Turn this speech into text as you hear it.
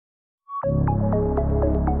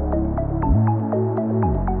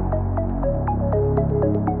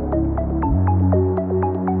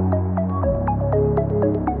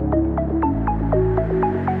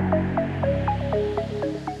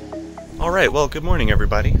Alright, well, good morning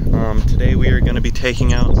everybody. Today we are going to be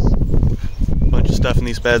taking out a bunch of stuff in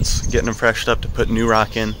these beds, getting them freshed up to put new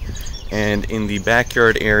rock in, and in the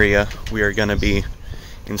backyard area we are going to be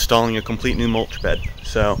installing a complete new mulch bed.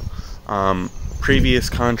 So previous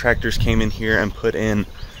contractors came in here and put in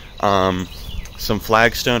some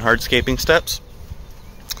flagstone hardscaping steps,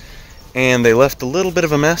 and they left a little bit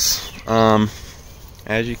of a mess.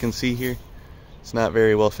 As you can see here, it's not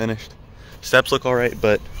very well finished. Steps look alright,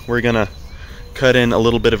 but we're gonna cut in a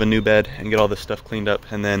little bit of a new bed and get all this stuff cleaned up,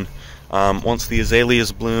 and then once the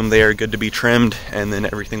azaleas bloom, they are good to be trimmed, and then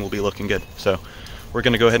everything will be looking good. So we're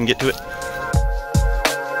gonna go ahead and get to it.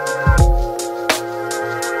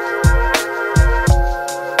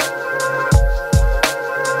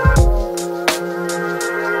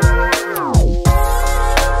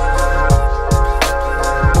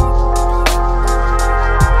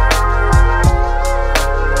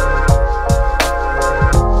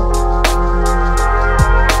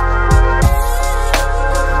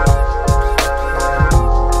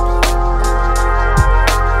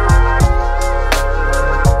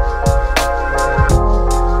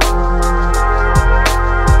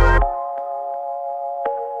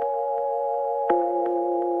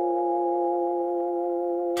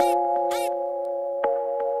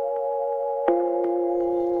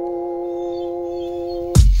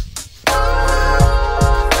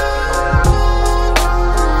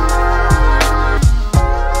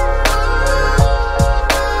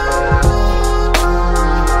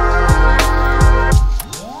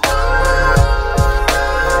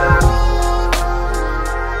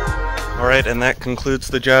 Alright, and that concludes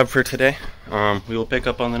the job for today. We will pick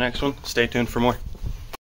up on the next one. Stay tuned for more.